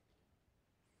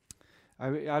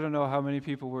I don't know how many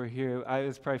people were here. It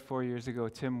was probably 4 years ago.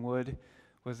 Tim Wood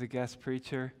was a guest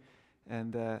preacher,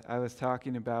 and I was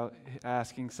talking about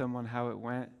asking someone how it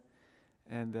went,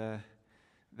 and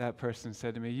that person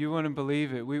said to me, "You wouldn't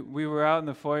believe it. We were out in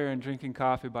the foyer and drinking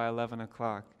coffee by 11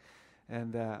 o'clock."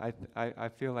 And I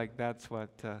feel like that's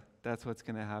what's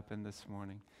going to happen this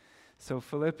morning. So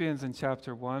Philippians in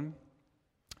chapter 1,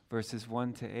 verses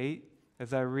 1 to 8.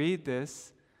 As I read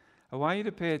this, I want you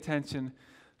to pay attention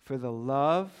for the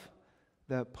love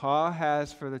that Paul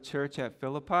has for the church at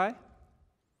Philippi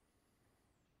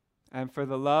and for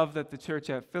the love that the church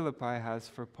at Philippi has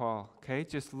for Paul. Okay?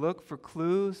 Just look for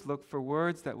clues, look for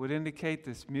words that would indicate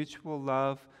this mutual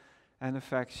love and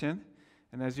affection.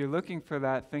 And as you're looking for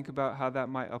that, think about how that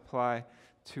might apply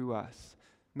to us.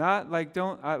 Not like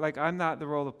I'm not the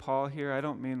role of Paul here. I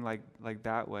don't mean like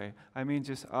that way. I mean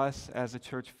just us as a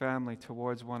church family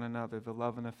towards one another, the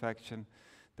love and affection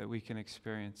that we can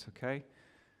experience, okay?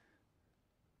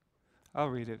 I'll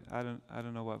read it. I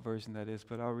don't know what version that is,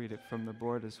 but I'll read it from the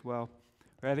board as well.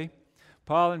 Ready?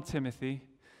 Paul and Timothy,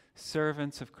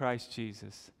 servants of Christ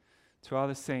Jesus, to all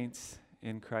the saints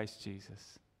in Christ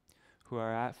Jesus, who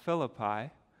are at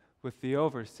Philippi with the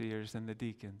overseers and the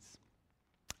deacons.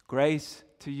 Grace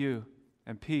to you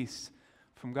and peace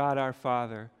from God our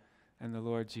Father and the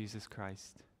Lord Jesus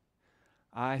Christ.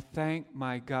 I thank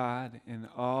my God in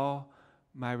all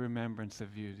my remembrance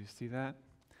of you. Do you see that?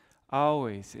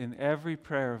 Always, in every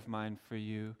prayer of mine for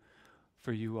you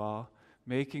all,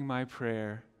 making my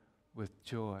prayer with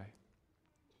joy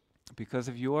because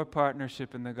of your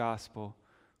partnership in the gospel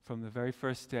from the very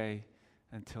first day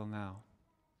until now.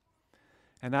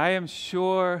 And I am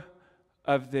sure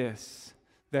of this,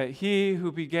 that he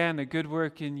who began a good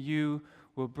work in you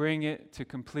will bring it to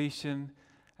completion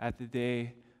at the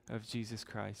day of Jesus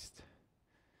Christ.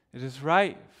 It is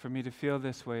right for me to feel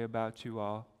this way about you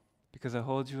all, because I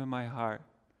hold you in my heart.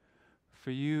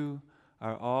 For you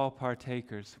are all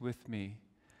partakers with me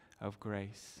of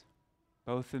grace,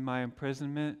 both in my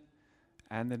imprisonment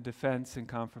and the defense and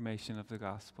confirmation of the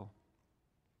gospel.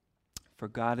 For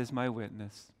God is my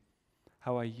witness,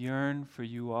 how I yearn for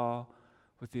you all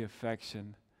with the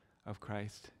affection of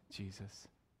Christ Jesus.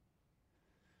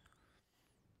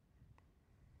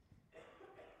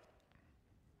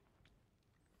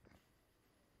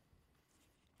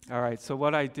 All right, so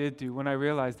what I did do, when I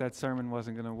realized that sermon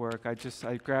wasn't going to work,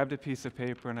 I grabbed a piece of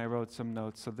paper and I wrote some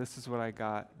notes. So this is what I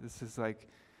got. This is like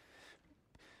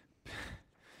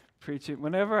preaching.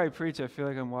 Whenever I preach, I feel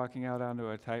like I'm walking out onto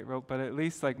a tightrope, but at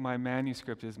least like my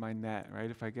manuscript is my net, right?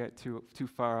 If I get too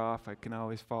far off, I can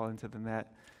always fall into the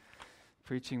net.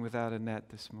 Preaching without a net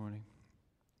this morning.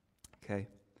 Okay.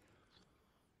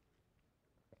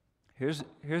 Here's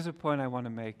a point I want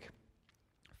to make.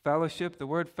 Fellowship, the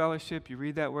word fellowship, you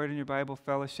read that word in your Bible,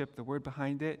 fellowship, the word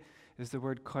behind it is the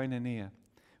word koinonia,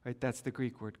 right? That's the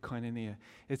Greek word, koinonia.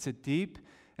 It's a deep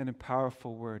and a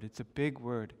powerful word. It's a big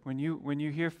word. When you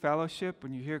hear fellowship,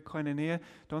 when you hear koinonia,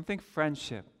 don't think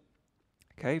friendship,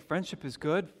 okay? Friendship is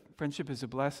good. Friendship is a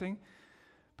blessing,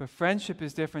 but friendship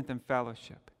is different than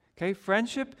fellowship, okay?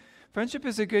 Friendship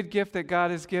is a good gift that God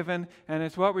has given, and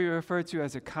it's what we refer to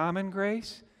as a common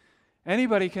grace.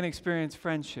 Anybody can experience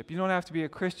friendship. You don't have to be a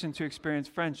Christian to experience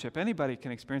friendship. Anybody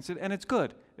can experience it, and it's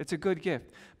good. It's a good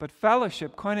gift. But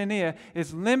fellowship, koinonia,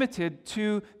 is limited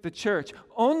to the church.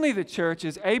 Only the church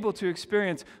is able to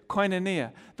experience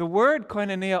koinonia. The word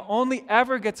koinonia only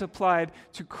ever gets applied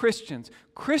to Christians.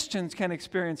 Christians can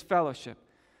experience fellowship.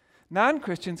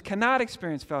 Non-Christians cannot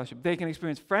experience fellowship. They can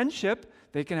experience friendship,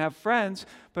 they can have friends,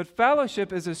 but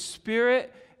fellowship is a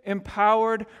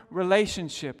spirit-empowered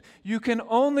relationship. You can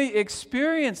only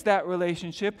experience that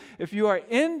relationship if you are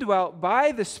indwelt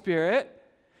by the Spirit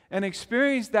and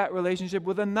experience that relationship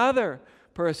with another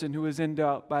person who is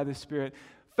indwelt by the Spirit.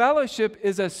 Fellowship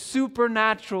is a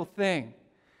supernatural thing.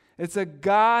 It's a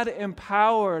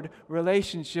God-empowered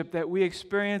relationship that we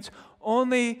experience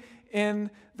only in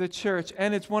the church.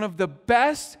 And it's one of the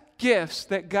best gifts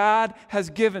that God has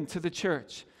given to the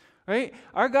church. Right?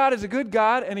 Our God is a good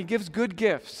God, and He gives good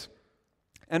gifts.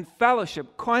 And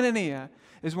fellowship, koinonia,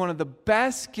 is one of the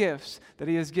best gifts that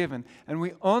He has given. And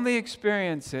we only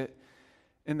experience it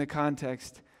in the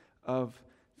context of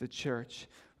the church.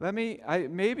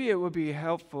 Maybe it would be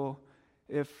helpful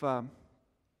if I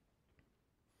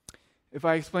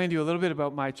explained to you a little bit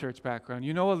about my church background.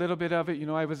 You know a little bit of it. You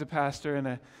know I was a pastor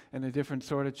in a different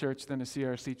sort of church than a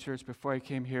CRC church before I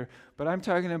came here. But I'm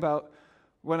talking about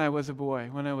when I was a boy,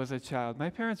 when I was a child.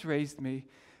 My parents raised me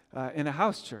in a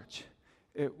house church.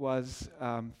 It was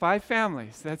 5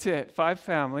 families. That's it, 5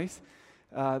 families.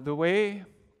 The way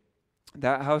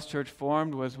that house church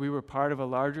formed was we were part of a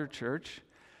larger church,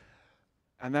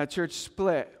 and that church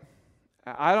split.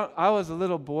 I was a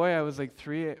little boy. I was like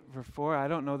 3 or 4. I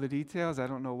don't know the details. I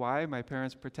don't know why. My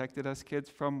parents protected us kids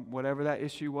from whatever that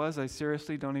issue was. I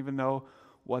seriously don't even know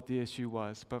what the issue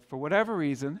was. But for whatever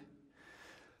reason,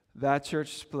 that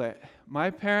church split. My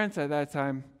parents at that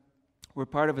time were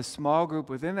part of a small group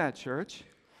within that church,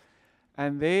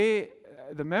 and the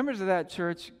members of that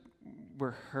church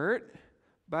were hurt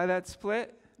by that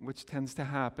split, which tends to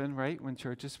happen, right? When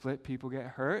churches split, people get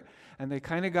hurt, and they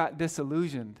kind of got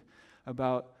disillusioned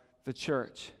about the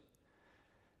church.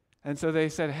 And so they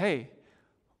said, hey,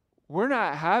 we're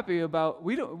not happy about,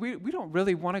 we don't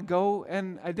really want to go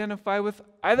and identify with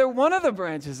either one of the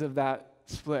branches of that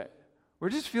split. We're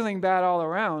just feeling bad all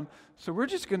around, so we're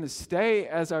just going to stay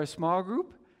as our small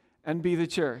group and be the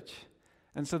church.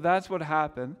 And so that's what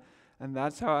happened, and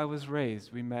that's how I was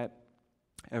raised. We met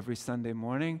every Sunday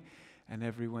morning and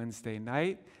every Wednesday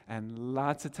night, and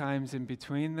lots of times in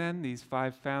between then, these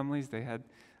 5 families, they had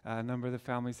a number of the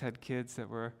families had kids that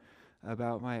were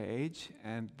about my age,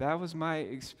 and that was my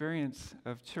experience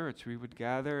of church. We would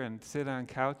gather and sit on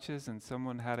couches, and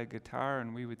someone had a guitar,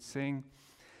 and we would sing.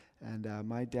 And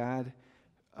my dad,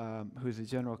 who's a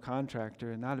general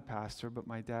contractor and not a pastor, but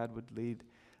my dad would lead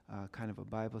kind of a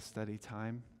Bible study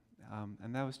time,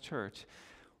 and that was church.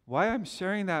 Why I'm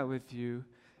sharing that with you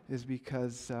is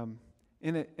because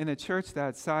in a church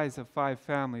that size of 5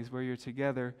 families, where you're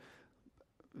together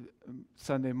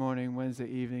Sunday morning, Wednesday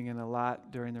evening, and a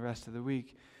lot during the rest of the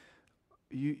week,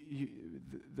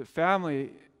 the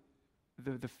family,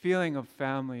 the feeling of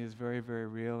family is very, very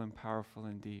real and powerful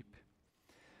and deep,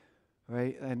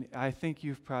 right? And I think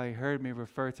you've probably heard me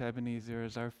refer to Ebenezer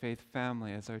as our faith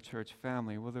family, as our church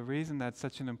family. Well, the reason that's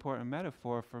such an important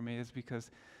metaphor for me is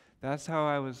because that's how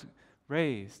I was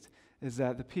raised, is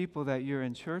that the people that you're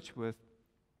in church with,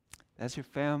 that's your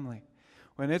family.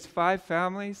 When it's 5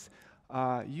 families,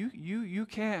 you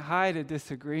can't hide a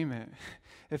disagreement.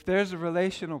 If there's a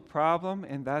relational problem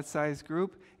in that size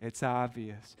group, it's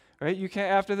obvious, right? You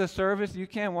can't, after the service, you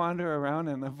can't wander around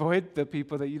and avoid the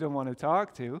people that you don't want to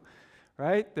talk to,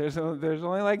 right? There's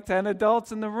only like 10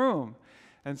 adults in the room.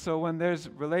 And so when there's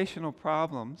relational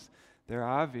problems, they're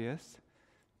obvious,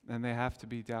 and they have to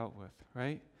be dealt with,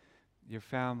 right? Your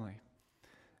family.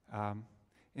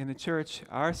 In a church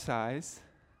our size,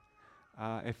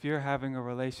 if you're having a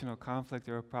relational conflict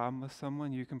or a problem with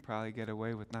someone, you can probably get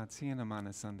away with not seeing them on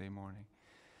a Sunday morning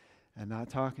and not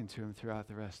talking to them throughout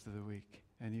the rest of the week.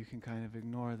 And you can kind of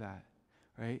ignore that,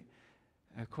 right?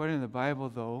 According to the Bible,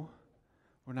 though,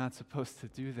 we're not supposed to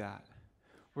do that.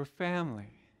 We're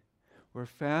family. We're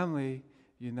family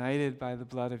united by the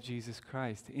blood of Jesus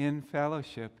Christ, in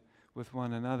fellowship with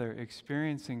one another,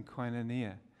 experiencing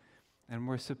koinonia. And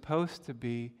we're supposed to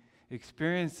be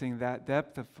experiencing that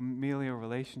depth of familial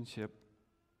relationship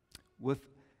with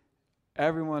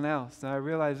everyone else. Now, I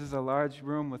realize this is a large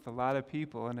room with a lot of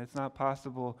people, and it's not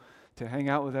possible to hang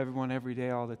out with everyone every day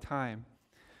all the time.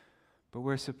 But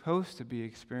we're supposed to be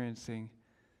experiencing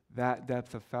that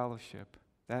depth of fellowship,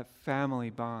 that family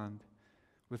bond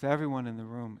with everyone in the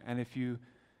room. And if you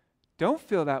don't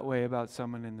feel that way about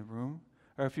someone in the room,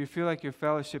 or if you feel like your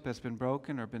fellowship has been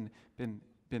broken or been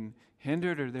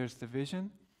hindered, or there's division,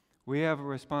 we have a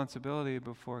responsibility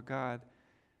before God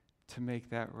to make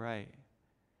that right.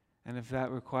 And if that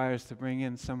requires to bring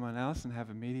in someone else and have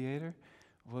a mediator,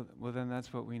 well then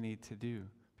that's what we need to do,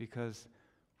 because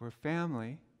we're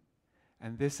family,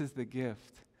 and this is the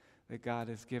gift that God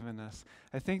has given us.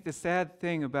 I think the sad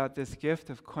thing about this gift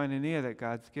of koinonia that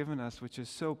God's given us, which is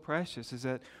so precious, is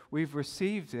that we've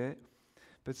received it,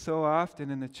 but so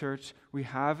often in the church we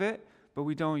have it, but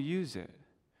we don't use it,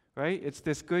 right? It's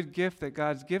this good gift that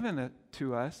God's given it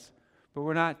to us, but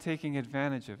we're not taking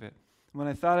advantage of it. When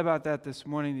I thought about that this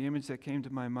morning, the image that came to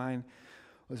my mind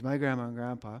was my grandma and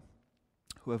grandpa,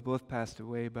 who have both passed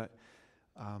away, but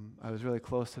I was really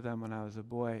close to them when I was a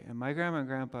boy. And my grandma and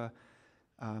grandpa,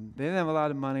 they didn't have a lot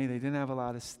of money, they didn't have a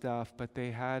lot of stuff, but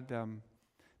they had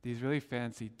these really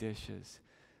fancy dishes.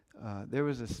 There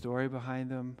was a story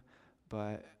behind them,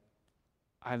 but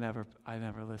I never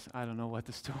listened. I don't know what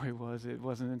the story was. It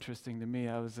wasn't interesting to me.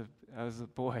 I was a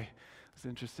boy. I was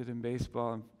interested in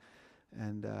baseball,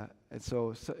 and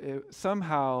so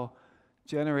somehow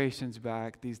generations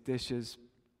back, these dishes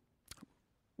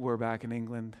were back in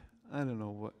England. I don't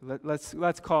know what.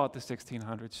 Let's call it the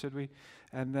 1600s, should we?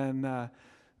 And then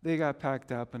they got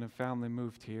packed up, and a family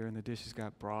moved here, and the dishes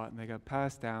got brought, and they got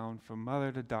passed down from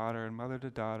mother to daughter and mother to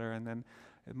daughter, and then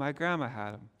my grandma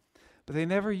had them, but they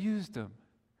never used them.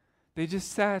 They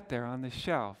just sat there on the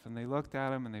shelf, and they looked at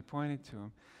them, and they pointed to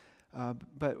them.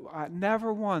 But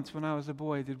never once when I was a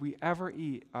boy did we ever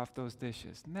eat off those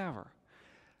dishes. Never.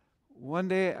 One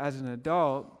day as an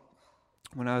adult,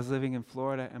 when I was living in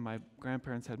Florida and my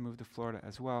grandparents had moved to Florida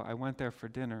as well, I went there for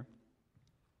dinner,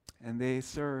 and they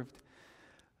served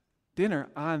dinner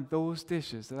on those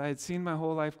dishes that I had seen my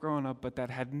whole life growing up, but that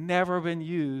had never been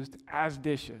used as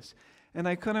dishes. And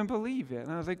I couldn't believe it.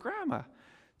 And I was like, Grandma,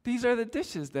 these are the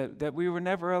dishes that we were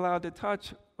never allowed to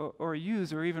touch or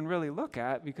use or even really look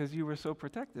at because you were so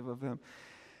protective of them.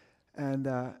 And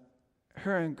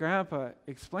her and Grandpa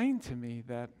explained to me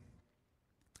that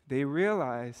they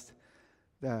realized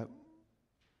that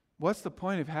what's the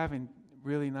point of having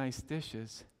really nice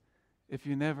dishes if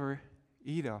you never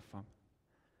eat off them?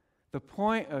 The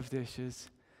point of dishes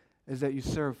is that you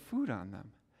serve food on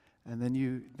them, and then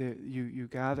you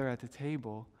gather at the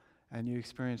table and you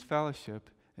experience fellowship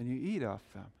and you eat off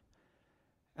them.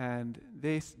 And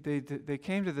they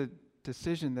came to the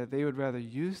decision that they would rather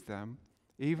use them,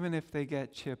 even if they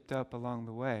get chipped up along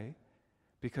the way,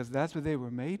 because that's what they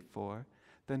were made for,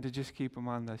 than to just keep them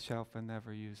on the shelf and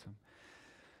never use them.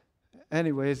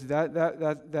 Anyways,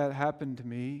 that happened to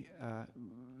me.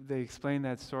 They explained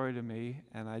that story to me,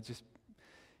 and I just,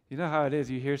 you know how it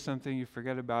is, you hear something, you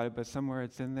forget about it, but somewhere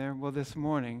it's in there. Well, this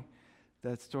morning,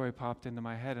 that story popped into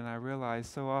my head, and I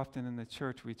realized so often in the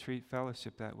church we treat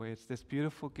fellowship that way. It's this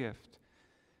beautiful gift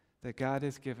that God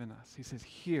has given us. He says,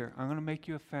 here, I'm going to make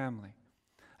you a family.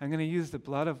 I'm going to use the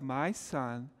blood of my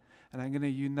Son, and I'm going to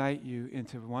unite you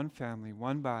into one family,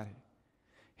 one body.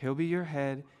 He'll be your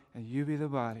head, and you be the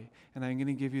body. And I'm going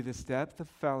to give you this depth of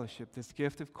fellowship, this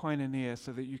gift of koinonia,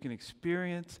 so that you can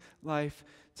experience life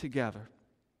together.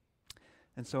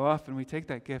 And so often we take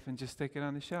that gift and just stick it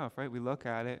on the shelf, right? We look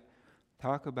at it,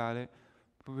 talk about it,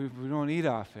 but we don't eat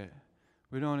off it.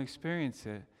 We don't experience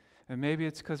it. And maybe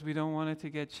it's because we don't want it to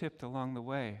get chipped along the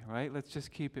way, right? Let's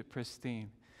just keep it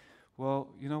pristine. Well,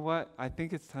 you know what? I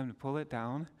think it's time to pull it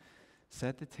down,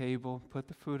 set the table, put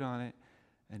the food on it,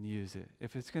 and use it.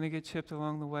 If it's going to get chipped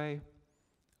along the way,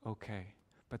 okay.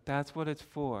 But that's what it's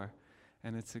for,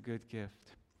 and it's a good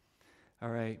gift. All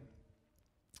right.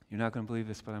 You're not going to believe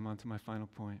this, but I'm on to my final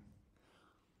point.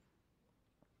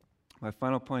 My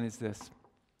final point is this.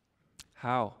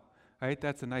 How? Right?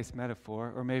 That's a nice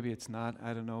metaphor, or maybe it's not.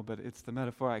 I don't know, but it's the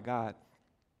metaphor I got.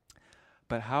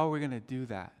 But how are we going to do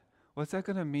that? What's that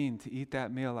going to mean to eat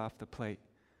that meal off the plate?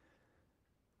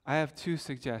 I have 2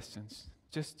 suggestions,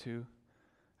 just 2.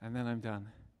 And then I'm done.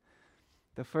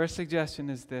 The first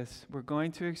suggestion is this. We're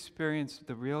going to experience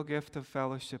the real gift of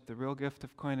fellowship, the real gift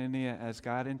of koinonia as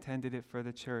God intended it for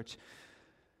the church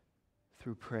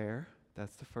through prayer.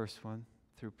 That's the first one,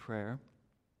 through prayer.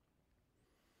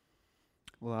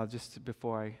 Well,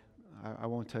 I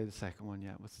won't tell you the second one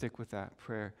yet. We'll stick with that,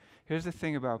 prayer. Here's the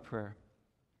thing about prayer.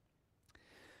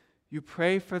 You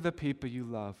pray for the people you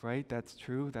love, right? That's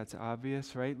true. That's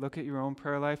obvious, right? Look at your own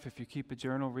prayer life. If you keep a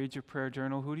journal, read your prayer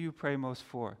journal. Who do you pray most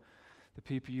for? The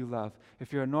people you love.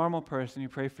 If you're a normal person, you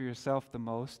pray for yourself the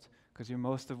most because you're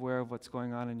most aware of what's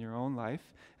going on in your own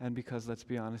life and because, let's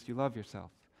be honest, you love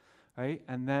yourself, right?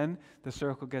 And then the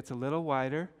circle gets a little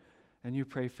wider and you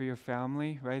pray for your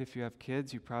family, right? If you have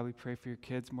kids, you probably pray for your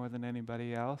kids more than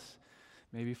anybody else,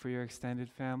 maybe for your extended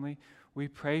family. We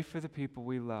pray for the people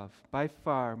we love, by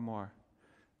far more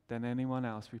than anyone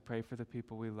else. We pray for the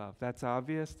people we love. That's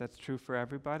obvious. That's true for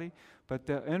everybody. But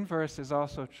the inverse is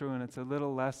also true, and it's a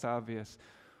little less obvious.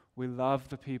 We love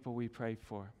the people we pray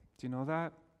for. Do you know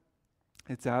that?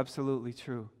 It's absolutely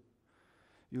true.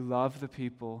 You love the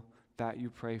people that you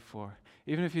pray for.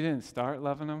 Even if you didn't start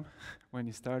loving them when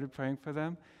you started praying for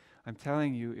them, I'm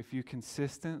telling you, if you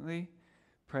consistently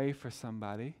pray for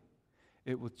somebody,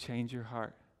 it will change your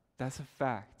heart. That's a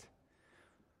fact.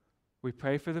 We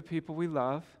pray for the people we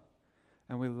love,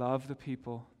 and we love the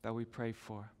people that we pray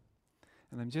for.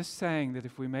 And I'm just saying that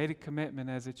if we made a commitment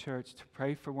as a church to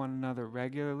pray for one another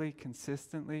regularly,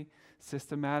 consistently,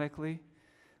 systematically,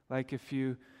 like if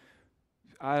you,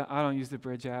 I don't use the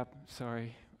Bridge app,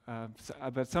 sorry,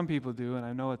 but some people do, and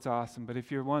I know it's awesome. But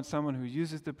if you want someone who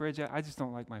uses the Bridge app, I just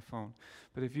don't like my phone.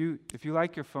 But if you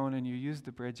like your phone and you use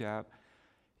the Bridge app,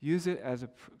 use it as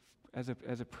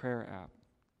a prayer app.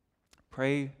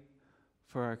 Pray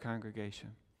for our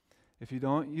congregation. If you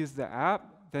don't use the app,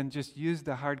 then just use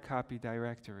the hard copy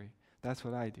directory. That's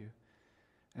what I do.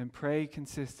 And pray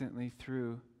consistently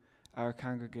through our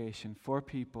congregation for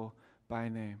people by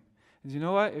name. And you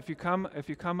know what? If you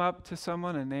come up to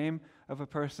someone, a name of a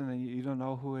person, and you don't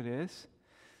know who it is,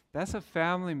 that's a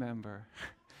family member.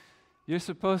 You're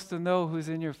supposed to know who's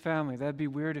in your family. That'd be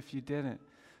weird if you didn't.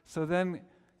 So then,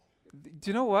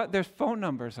 do you know what? There's phone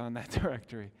numbers on that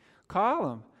directory. Call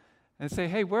them and say,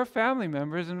 hey, we're family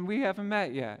members and we haven't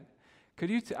met yet. Could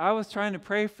you, I was trying to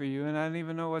pray for you and I don't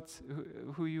even know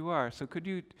who you are. So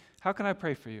how can I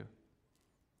pray for you?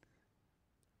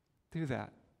 Do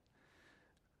that.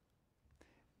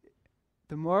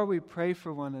 The more we pray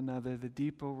for one another, the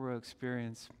deeper we'll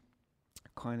experience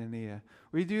koinonia.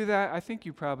 We do that, I think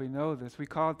you probably know this, we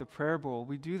call it the prayer bowl.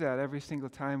 We do that every single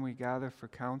time we gather for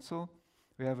council.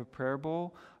 We have a prayer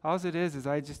bowl. All it is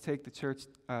I just take the church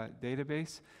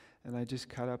database and I just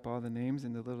cut up all the names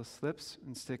into little slips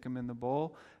and stick them in the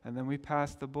bowl, and then we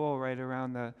pass the bowl right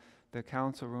around the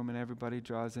council room and everybody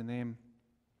draws a name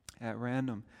at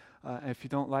random. If you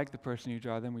don't like the person you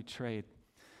draw, then we trade.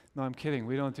 No, I'm kidding,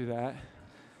 we don't do that.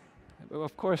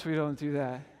 Of course we don't do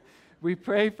that. We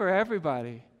pray for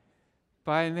everybody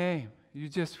by name. You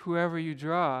just, whoever you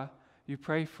draw, you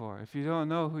pray for. If you don't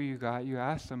know who you got, you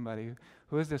ask somebody,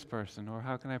 who is this person? Or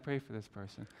how can I pray for this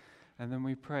person? And then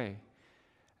we pray.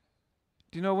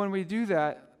 Do you know when we do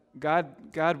that,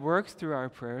 God works through our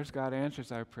prayers. God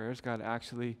answers our prayers. God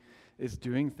actually is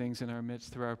doing things in our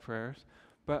midst through our prayers.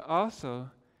 But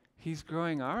also, He's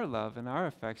growing our love and our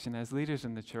affection as leaders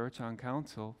in the church on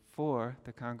council for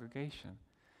the congregation.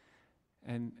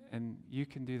 And you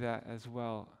can do that as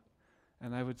well.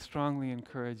 And I would strongly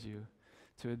encourage you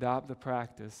to adopt the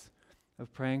practice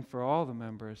of praying for all the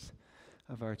members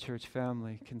of our church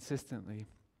family consistently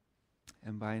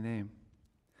and by name.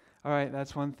 All right,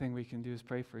 that's one thing we can do is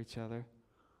pray for each other.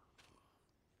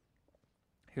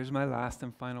 Here's my last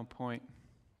and final point.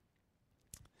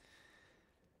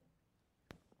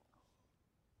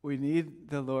 We need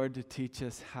the Lord to teach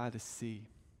us how to see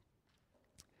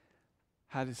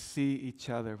each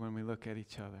other when we look at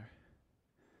each other.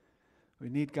 We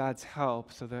need God's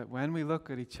help so that when we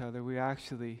look at each other, we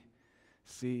actually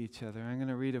see each other. I'm going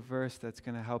to read a verse that's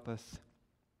going to help us.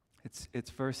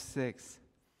 It's verse 6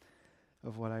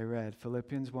 of what I read.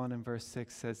 Philippians 1 and verse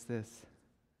 6 says this,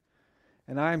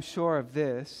 "And I am sure of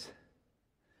this,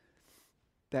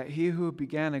 that he who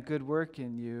began a good work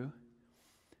in you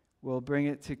will bring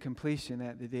it to completion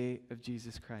at the day of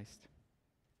Jesus Christ."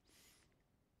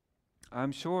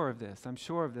 I'm sure of this. I'm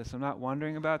sure of this. I'm not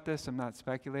wondering about this. I'm not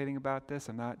speculating about this.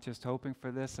 I'm not just hoping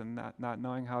for this and not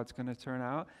knowing how it's going to turn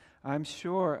out. I'm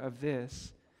sure of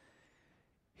this.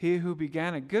 He who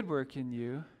began a good work in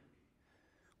you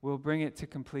will bring it to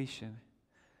completion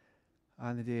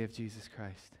on the day of Jesus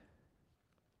Christ.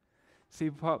 See,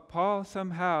 Paul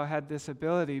somehow had this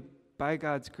ability by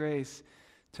God's grace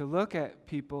to look at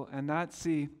people and not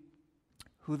see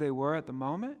who they were at the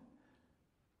moment,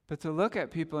 but to look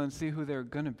at people and see who they're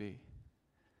going to be.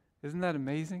 Isn't that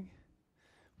amazing?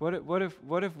 What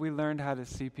if we learned how to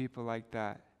see people like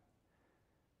that?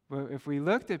 Well, if we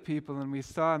looked at people and we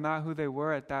saw not who they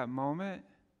were at that moment,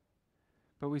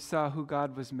 but we saw who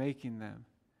God was making them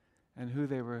and who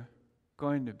they were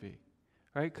going to be,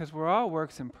 right? Because we're all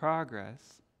works in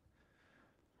progress,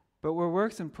 but we're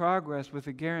works in progress with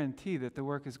a guarantee that the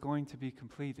work is going to be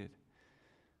completed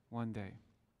one day.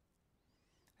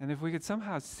 And if we could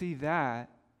somehow see that,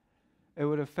 it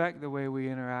would affect the way we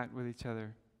interact with each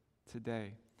other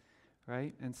today,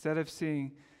 right? Instead of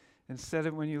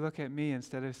when you look at me,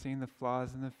 instead of seeing the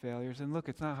flaws and the failures, and look,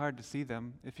 it's not hard to see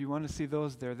them. If you want to see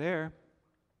those, they're there.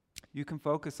 You can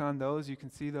focus on those, you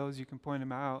can see those, you can point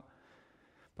them out.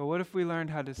 But what if we learned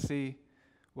how to see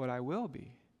what I will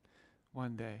be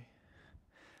one day?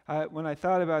 When I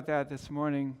thought about that this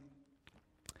morning,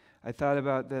 I thought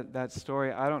about that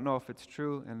story. I don't know if it's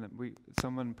true, and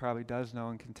someone probably does know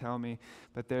and can tell me,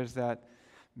 but there's that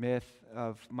myth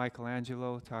of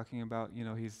Michelangelo talking about,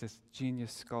 he's this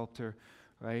genius sculptor,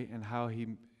 right? And how he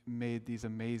made these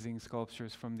amazing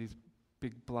sculptures from these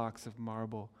big blocks of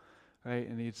marble, right?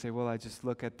 And he'd say, well, I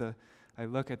look at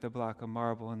the block of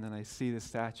marble, and then I see the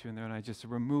statue in there, and I just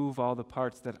remove all the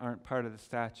parts that aren't part of the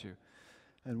statue.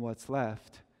 And what's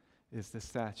left is the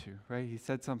statue, right? He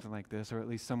said something like this, or at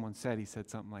least someone said he said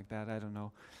something like that. I don't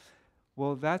know.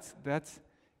 Well, that's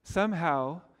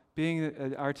somehow, being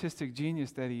an artistic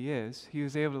genius that he is, he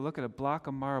was able to look at a block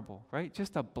of marble, right?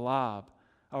 Just a blob,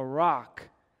 a rock,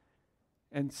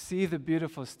 and see the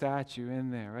beautiful statue in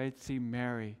there, right? See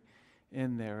Mary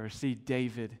in there, or see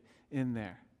David in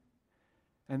there.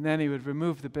 And then he would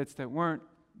remove the bits that weren't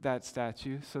that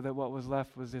statue so that what was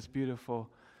left was this beautiful,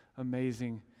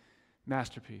 amazing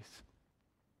masterpiece.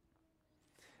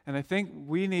 And I think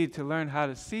we need to learn how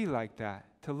to see like that,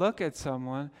 to look at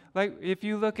someone. Like if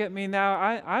you look at me now,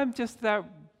 I'm just that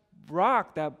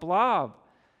rock, that blob,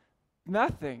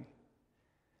 nothing.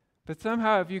 But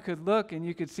somehow if you could look and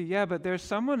you could see, yeah, but there's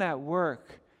someone at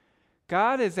work.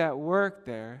 God is at work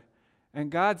there,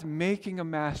 and God's making a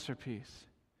masterpiece.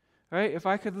 right? If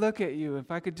I could look at you, if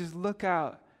I could just look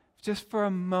out just for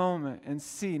a moment and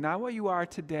see, not what you are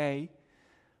today,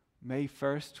 May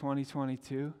 1st,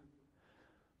 2022,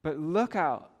 but look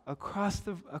out across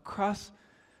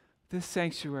this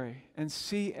sanctuary and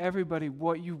see everybody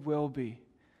what you will be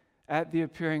at the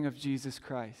appearing of Jesus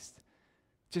Christ.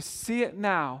 Just see it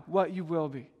now, what you will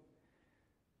be.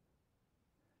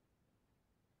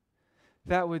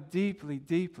 That would deeply,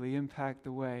 deeply impact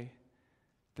the way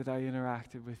that I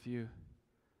interacted with you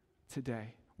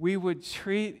today. We would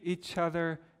treat each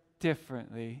other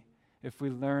differently if we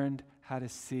learned how to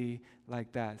see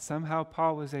like that. Somehow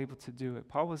Paul was able to do it.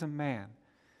 Paul was a man.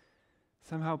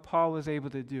 Somehow Paul was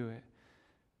able to do it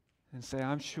and say,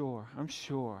 I'm sure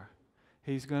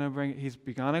he's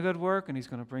begun a good work and he's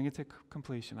going to bring it to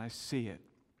completion. I see it.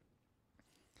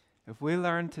 If we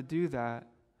learn to do that,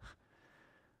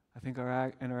 I think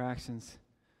our interactions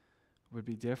would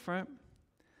be different,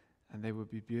 and they would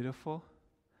be beautiful,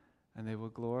 and they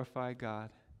would glorify God.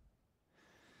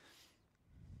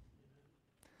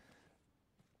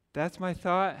 That's my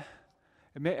thought.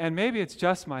 And maybe it's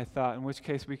just my thought, in which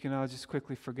case we can all just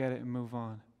quickly forget it and move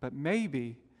on. But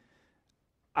maybe,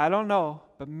 I don't know,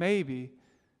 but maybe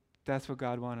that's what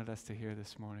God wanted us to hear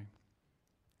this morning.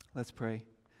 Let's pray.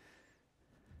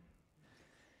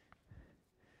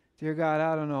 Dear God,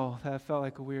 I don't know. That felt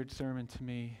like a weird sermon to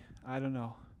me. I don't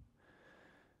know.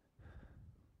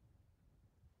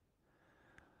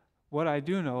 What I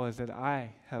do know is that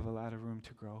I have a lot of room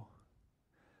to grow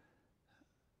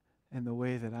in the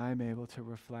way that I'm able to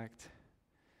reflect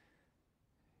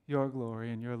your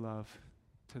glory and your love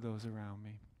to those around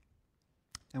me.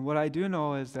 And what I do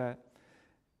know is that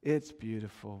it's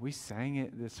beautiful. We sang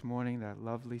it this morning, that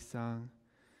lovely song.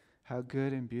 How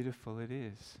good and beautiful it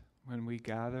is when we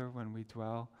gather, when we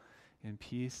dwell in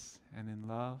peace and in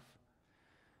love.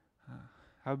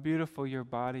 How beautiful your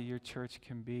body, your church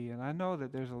can be. And I know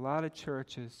that there's a lot of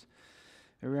churches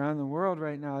around the world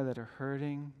right now that are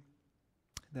hurting,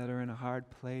 that are in a hard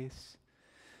place.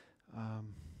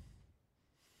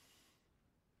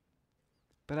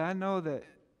 But I know that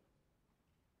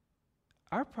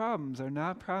our problems are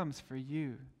not problems for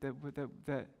you,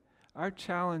 that our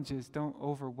challenges don't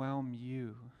overwhelm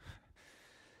you,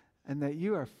 and that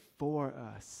you are for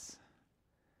us,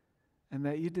 and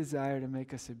that you desire to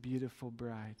make us a beautiful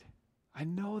bride. I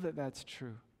know that that's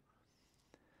true.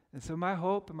 And so my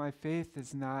hope and my faith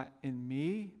is not in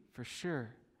me, for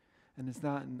sure, and it's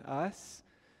not in us,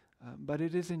 but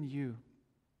it is in you.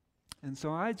 And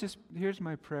so here's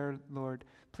my prayer, Lord.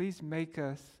 Please make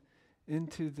us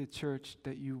into the church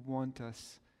that you want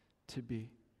us to be.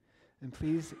 And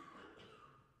please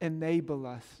enable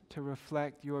us to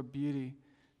reflect your beauty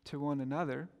to one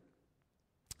another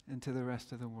and to the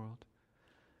rest of the world.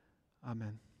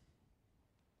 Amen.